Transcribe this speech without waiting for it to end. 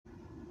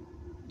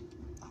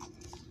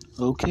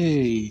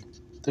Okay,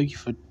 thank you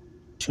for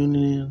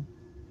tuning in,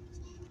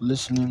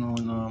 listening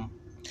on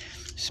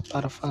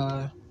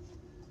Spotify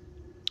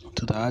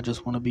to the I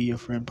Just Want to Be Your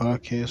Friend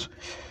podcast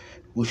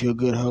with your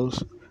good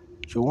host,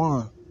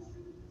 Jawan.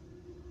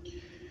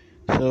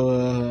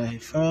 So I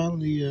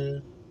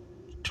finally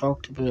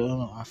talked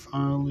about, I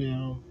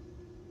finally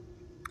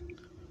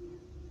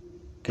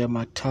got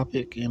my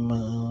topic and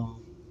my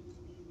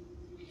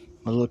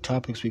little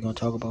topics we're going to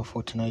talk about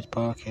for tonight's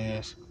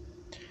podcast.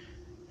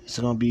 It's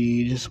going to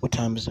be, what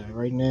time is it?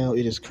 Right now,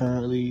 it is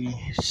currently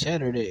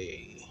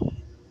Saturday,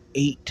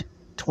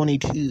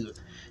 8:22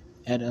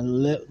 at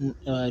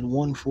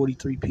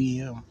 1:43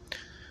 p.m.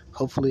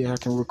 Hopefully, I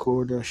can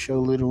record a show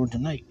later on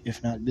tonight,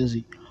 if not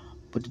busy.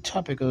 But the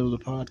topic of the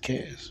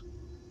podcast,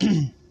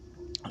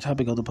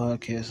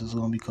 is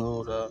going to be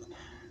called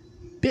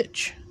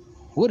 "Bitch,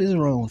 what is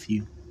wrong with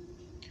you?"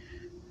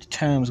 The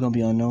time is going to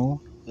be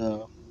unknown.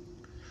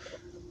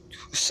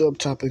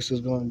 Subtopics is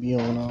going to be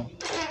on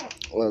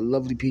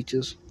Lovely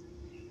Peaches,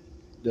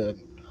 the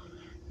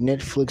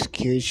Netflix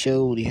kids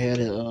show. They had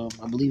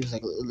I believe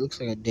it looks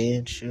like a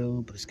dance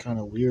show, but it's kind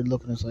of weird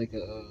looking. It's like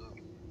a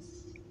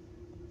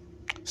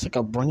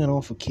Bring It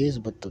On for kids,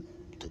 but the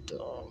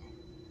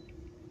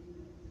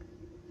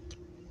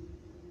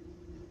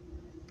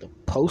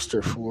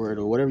poster for it,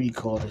 or whatever you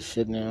call this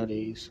shit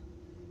nowadays,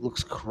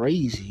 looks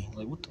crazy.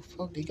 Like, what the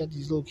fuck? They got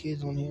these little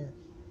kids on here.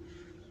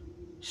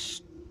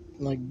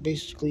 Like,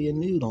 basically a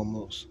nude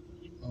almost.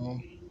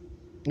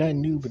 Not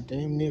nude, but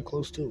damn near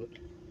close to it.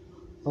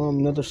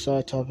 Another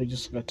side topic,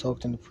 just like I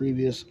talked in the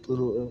previous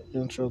little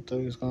intro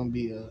thing, is going to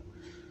be a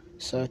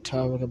side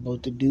topic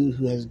about the dude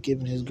who has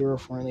given his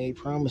girlfriend a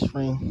promise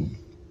ring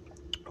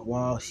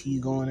while she's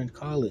going in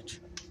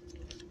college.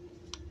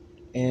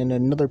 And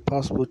another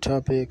possible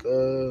topic,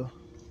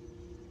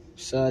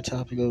 side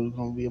topic, is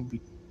going to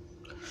be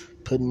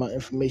putting my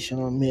information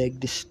on Meg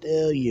Thee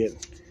Stallion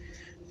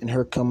and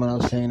her coming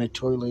out saying that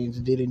Tory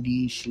Lanez did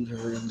indeed shoot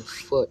her in the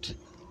foot.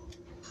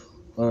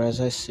 Or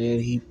as I said,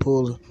 he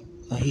pulled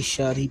a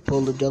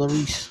Della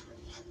Reese.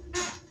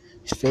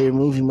 His favorite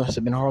movie must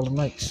have been Harlem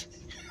Nights.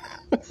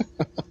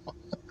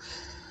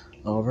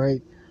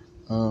 Alright.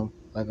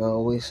 Like I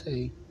always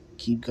say,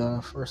 keep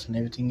God first in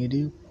everything you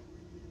do.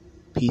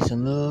 Peace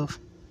and love.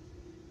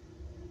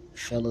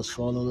 Fellas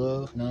fall in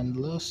love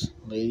nonetheless.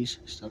 Ladies,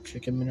 stop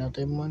tricking men out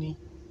their money.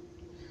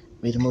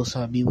 May the Most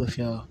High be with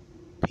y'all.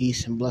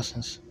 Peace and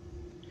blessings.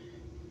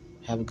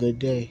 Have a good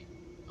day.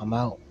 I'm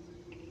out.